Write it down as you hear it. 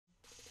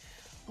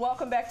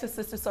Welcome back to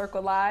Sister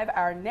Circle Live.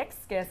 Our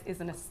next guest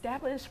is an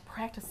established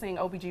practicing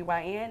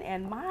OBGYN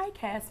and my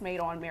castmate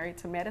on Married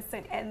to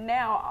Medicine, and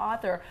now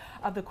author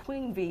of The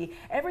Queen V,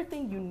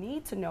 everything you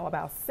need to know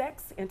about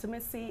sex,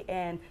 intimacy,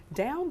 and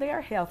down there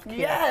health care.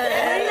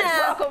 Yes. Please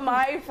welcome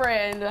my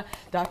friend,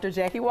 Dr.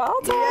 Jackie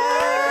Walton.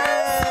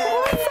 Yes.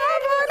 What's up,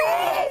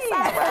 honey?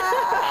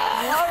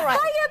 All right.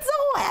 How you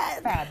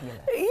doing? Fabulous.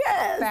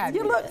 Yes,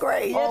 Fabulous. you look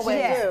great. Always.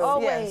 Yes,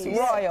 Always. yes.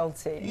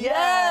 Royalty.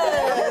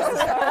 Yes.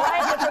 All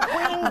right, with the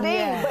Queen V.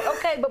 Yeah. But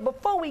okay, but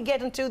before we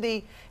get into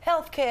the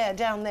healthcare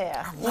down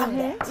there, I love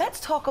that.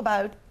 Let's talk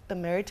about the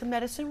Married to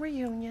Medicine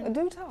reunion.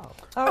 Do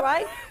talk. All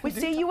right? We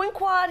see you in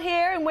quad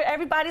here, and where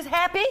everybody's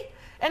happy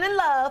and in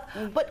love.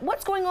 But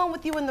what's going on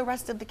with you and the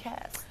rest of the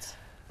cast?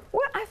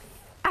 Well,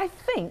 I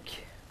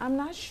think, I'm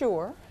not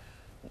sure,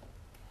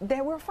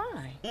 that we're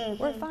fine.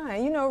 We're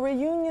fine. You know,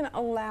 reunion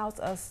allows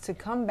us to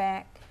come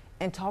back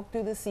and talk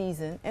through the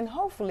season and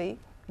hopefully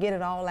get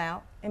it all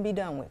out and be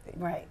done with it.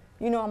 Right.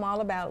 You know, I'm all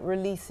about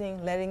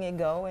releasing, letting it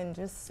go, and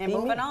just And be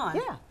moving me. on.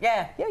 Yeah.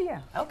 Yeah. Yeah, yeah.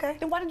 Okay.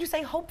 Then why did you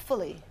say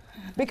hopefully?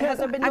 Because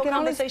there been I no can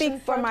only conversation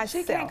speak for first?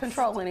 myself. She can't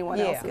control anyone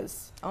Yeah.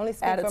 else's Only speak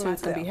for attitudes and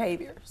myself.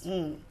 behaviors.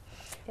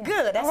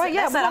 Good. That's, All right,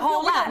 yeah, that's a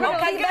whole lot. we'll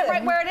Okay, keep that good.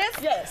 right where it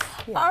is? Yes.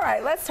 All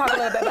right, let's talk a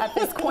little bit about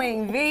this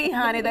Queen V,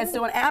 honey, that's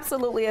doing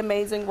absolutely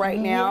amazing right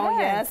now.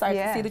 Yes, I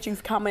can see that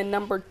you've come in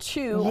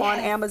 #2 on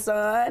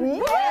Amazon.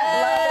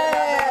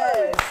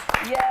 Yes.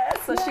 Yes,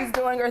 so she's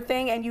doing her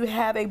thing, and you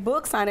have a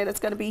book signing that's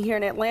going to be here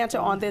in Atlanta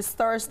on this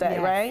Thursday,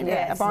 right?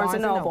 Yes. At Barnes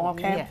and Noble,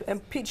 okay? Yes.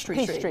 And Peachtree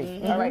Peachtree.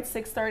 Street. All right,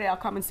 6:30, I'll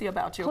come and see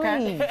about you,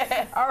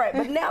 okay? All right,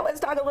 but now let's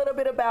talk a little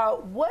bit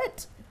about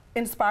what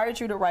inspired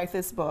you to write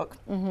this book,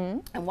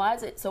 and why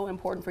is it so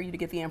important for you to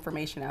get the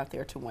information out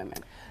there to women?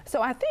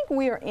 So I think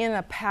we are in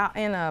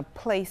a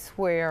place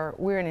where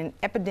we're in an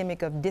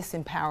epidemic of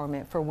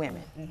disempowerment for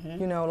women.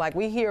 You know, like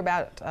we hear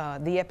about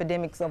the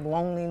epidemics of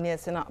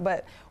loneliness,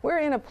 but we're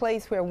in a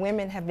place where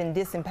women have been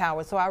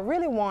disempowered. So I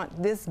really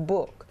want this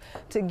book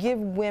to give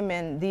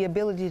women the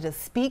ability to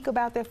speak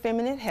about their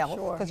feminine health,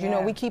 because you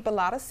know we keep a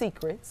lot of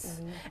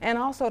secrets, and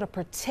also to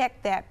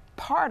protect that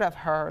part of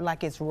her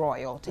like it's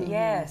royalty.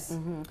 Yes.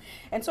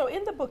 And so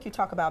in the book you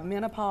talk about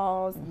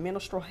menopause,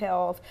 menstrual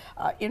health,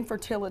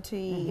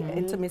 infertility,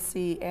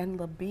 intimacy, and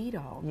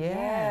libido.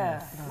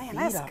 Yes. Man,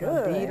 that's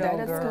good. Libido, That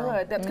is girl.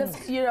 good.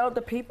 Because, you know,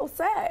 the people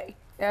say,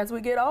 as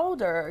we get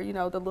older, you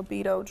know, the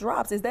libido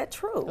drops. Is that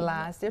true?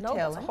 Lies they're No,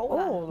 telling. that's a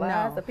whole lot.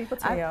 Lies that people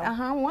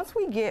tell. Once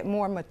we get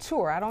more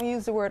mature, I don't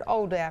use the word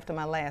older after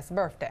my last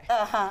birthday.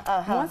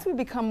 Once we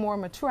become more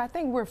mature, I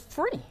think we're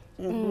free.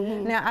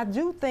 Now, I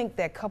do think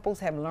that couples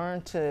have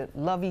learned to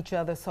love each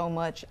other so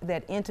much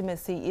that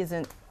intimacy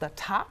isn't the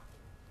top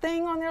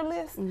thing on their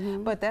list,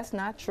 but that's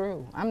not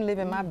true. I'm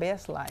living my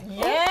best life.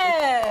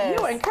 Yes.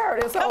 You and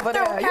Curtis over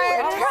there.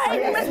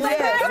 Yes,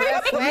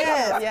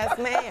 ma'am. Yes,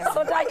 ma'am.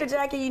 So, Dr.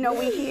 Jackie, you know,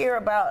 we hear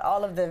about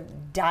all of the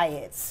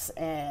diets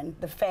and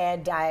the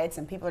fad diets,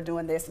 and people are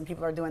doing this and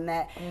people are doing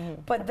that,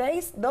 but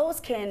those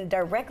can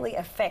directly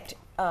affect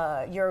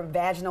your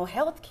vaginal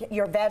health,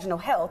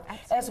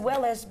 as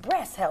well as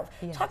breast health.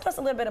 Yes. Talk to us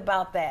a little bit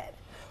about that.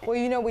 Well,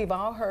 you know, we've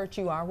all heard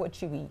you are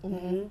what you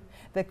eat.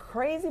 The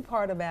crazy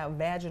part about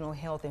vaginal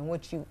health and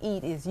what you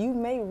eat is you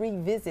may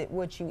revisit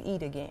what you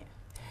eat again.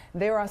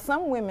 There are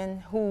some women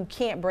who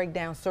can't break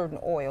down certain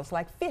oils,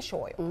 like fish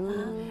oil.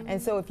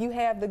 And so if you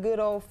have the good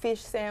old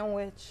fish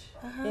sandwich,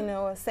 you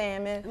know, a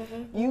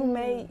salmon, you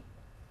may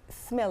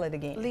smell it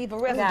again. Leave a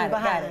residue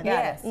behind.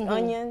 Yes,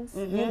 onions,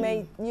 you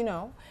may, you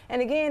know.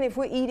 And again, if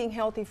we're eating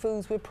healthy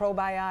foods with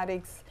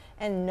probiotics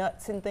and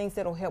nuts and things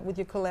that'll help with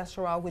your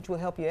cholesterol, which will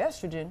help your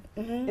estrogen,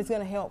 it's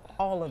gonna help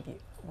all of you.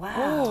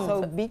 Wow.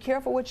 So be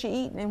careful what you're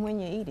eating and when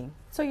you're eating.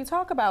 So you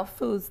talk about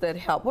foods that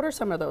help. What are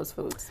some of those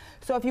foods?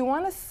 So if you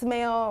want to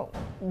smell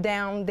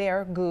down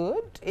there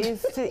good,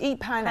 is to eat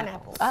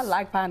pineapples. I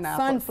like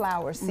pineapples.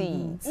 Sunflower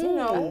seeds. You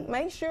know,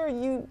 make sure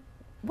you.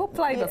 What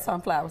flavor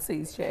sunflower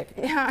seeds,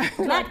 Jackie?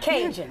 Not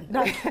Cajun.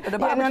 The Yeah,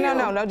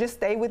 barbecue? no. Just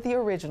stay with the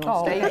original.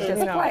 Oh, Stay okay, with,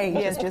 just plain.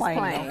 Yes, just plain.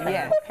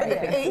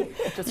 Okay.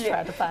 Yeah. Just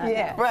trying to find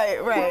Yeah. out.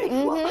 Right.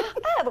 Well,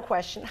 I have a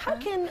question. How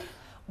can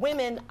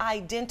women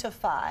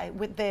identify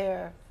with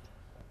their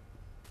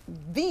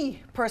V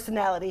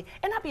personality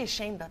and not be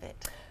ashamed of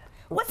it?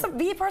 What's a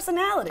V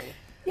personality?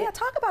 Yeah,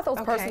 talk about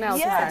those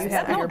personalities Yes. that you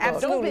have in your book.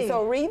 Absolutely.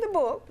 So read the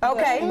book.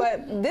 Okay.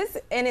 But this,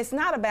 and it's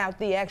not about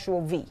the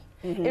actual V.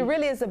 It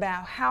really is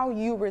about how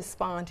you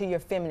respond to your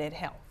feminine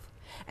health.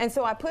 And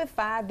so I put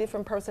 5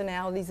 different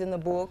personalities in the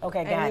book.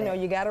 Okay, got and you know,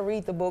 it. you got to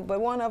read the book.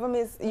 But one of them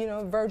is, you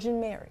know,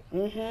 Virgin Mary.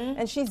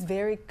 And she's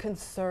very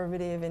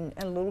conservative and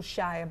a little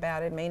shy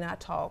about it, may not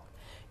talk.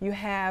 You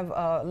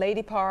have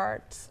lady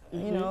parts,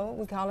 you know,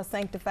 we call it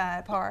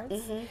sanctified parts.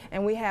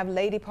 And we have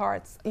lady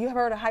parts. You have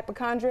heard of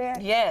hypochondriac?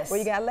 Yes. Well,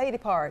 you got lady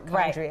part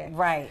chondriac.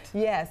 Right.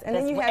 Yes. And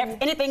then you have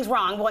if anything's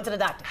wrong, going to the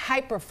doctor.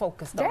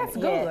 hyper-focused on That's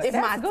it. good. If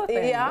That's a good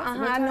thing. Yeah, That's a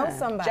good I know time.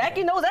 somebody.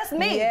 Jackie knows that's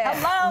me.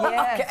 Yes. Hello.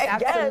 Yes, Okay,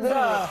 absolutely.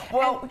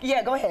 Well,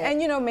 yeah, go ahead.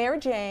 And you know, Mary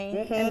Jane,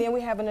 and then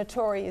we have a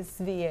notorious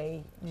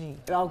VAG.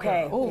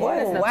 Okay. Oh, what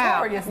is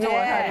Notorious doing?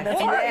 Yes. Honey? Yes.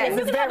 You Notorious can is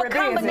have a very busy.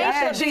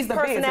 combination of She's these the busy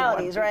one.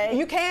 personalities, right?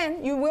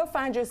 You will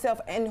find yourself,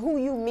 and who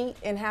you meet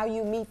and how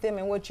you meet them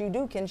and what you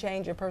do can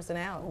change your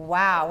personality.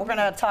 Wow, we're going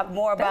to talk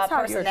more about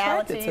That's how you're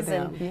attracted to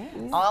personalities them.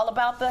 and all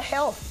about the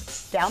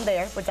health down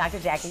there with Dr.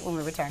 Jackie when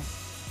we return.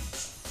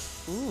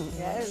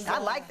 Yes, I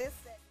like this.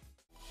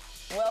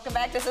 Welcome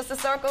back to Sister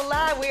Circle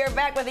Live. We are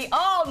back with the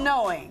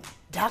all-knowing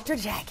Dr.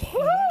 Jackie.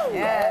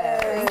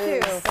 Yes. Thank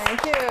you.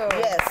 Thank you.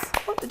 Yes.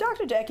 Well,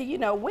 Dr. Jackie, you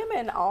know,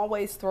 women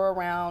always throw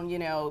around, you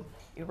know,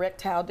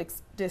 erectile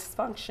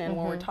dysfunction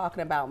when we're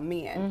talking about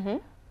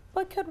men.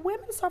 But could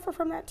women suffer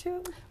from that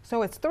too?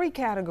 So it's 3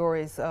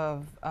 categories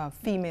of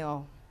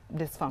female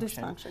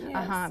dysfunction. Dysfunction,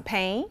 yes.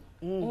 Pain,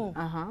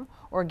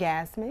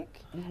 orgasmic,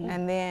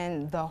 and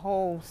then the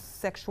whole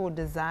sexual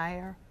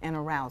desire and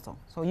arousal.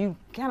 So you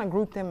kind of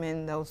group them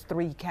in those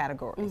 3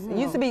 categories. It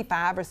used to be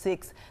 5 or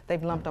 6.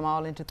 They've lumped them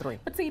all into 3.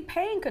 But see,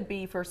 pain could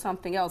be for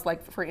something else,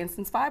 like for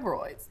instance,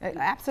 fibroids.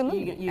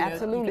 Absolutely, You know,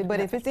 absolutely. you But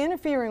could- if it's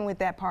interfering with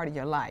that part of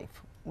your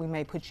life, we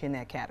may put you in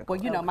that category.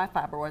 Well, you know, my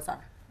fibroids are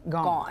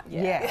gone.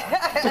 Yeah.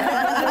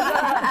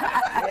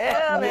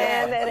 Yeah,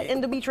 man, that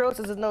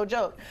endometriosis is no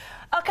joke.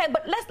 Okay,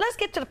 but let's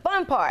get to the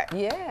fun part.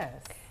 Yes.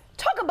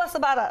 Talk us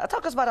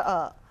about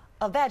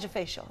a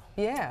vagifacial.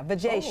 Yeah,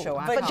 vajacial.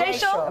 I call it.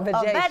 Vajacial,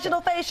 a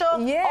vaginal facial,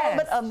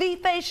 Yes. a V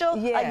facial,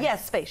 Yes. a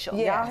yes facial.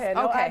 Yes. Y'all had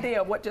no Okay.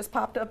 idea what just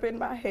popped up in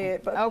my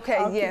head, but Okay,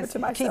 I'll yes,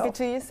 keep it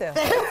to myself. yourself.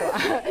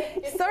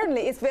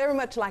 Certainly, it's very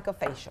much like a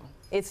facial.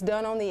 It's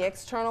done on the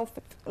external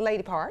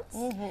lady parts,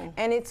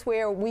 and it's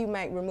where we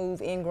might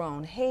remove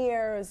ingrown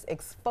hairs,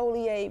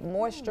 exfoliate,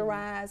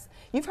 moisturize.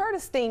 You've heard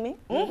of steaming.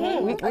 We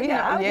know. I've We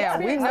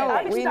know.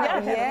 experienced We know.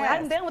 that. Yes.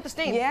 I'm down with the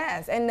steam.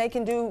 Yes, and they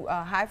can do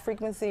high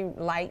frequency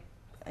light.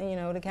 You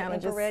know, to kind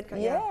of just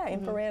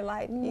infrared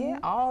light. Yeah,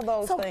 all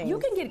those So things. you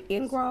can get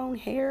ingrown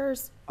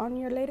hairs on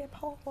your lady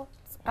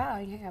parts? I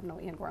ain't have no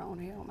ingrown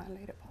hair on my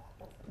lady parts.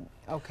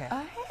 Okay.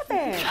 I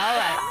haven't. All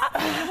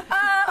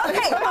right.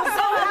 Okay, so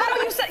how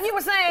do you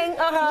were saying,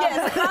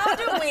 Yes, how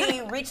do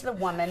we reach the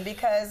woman?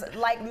 Because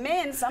like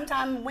men,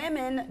 sometimes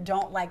women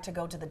don't like to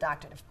go to the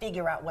doctor to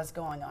figure out what's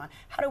going on.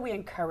 How do we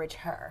encourage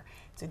her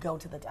to go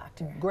to the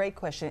doctor? Great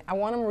question. I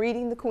want them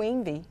reading the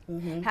Queen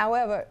V.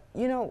 However,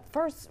 you know,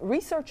 first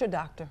research your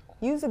doctor.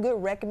 Use a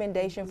good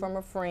recommendation from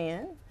a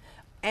friend.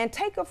 And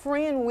take a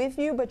friend with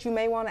you, but you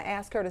may want to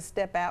ask her to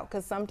step out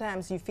because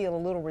sometimes you feel a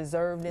little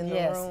reserved in the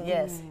room.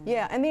 Yes.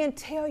 Yeah, and then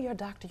tell your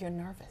doctor you're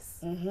nervous.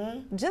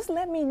 Just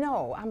let me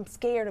know. I'm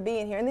scared of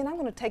being here, and then I'm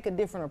going to take a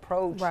different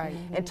approach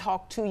and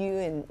talk to you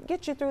and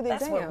get you through the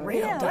That's exam. what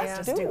real Yeah,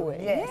 doctors let's do.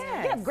 it. Yes.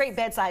 Yes. you have great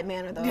bedside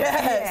manner, though.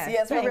 Yes,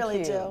 we thank really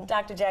you. do.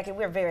 Dr. Jackie,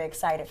 we're very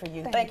excited for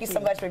you. Thank you so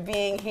much for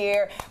being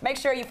here. Make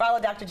sure you follow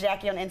Dr.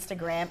 Jackie on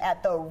Instagram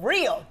at The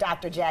Real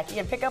Dr. Jackie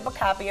and pick up a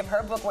copy of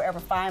her book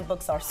wherever fine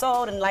books are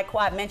sold. And like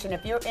Quad mentioned,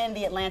 if you're in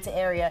the Atlanta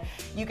area,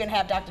 you can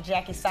have Dr.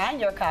 Jackie sign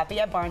your copy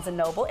at Barnes &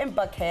 Noble in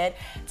Buckhead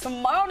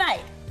tomorrow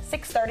night,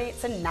 6:30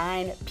 to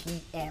 9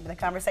 p.m. The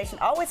conversation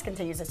always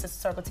continues at Sister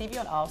Circle TV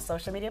on all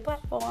social media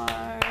platforms.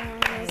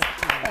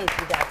 Thank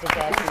you, Dr.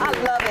 Jackie. I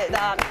love it,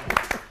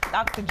 Doc.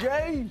 Dr.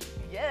 J.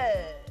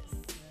 Yes.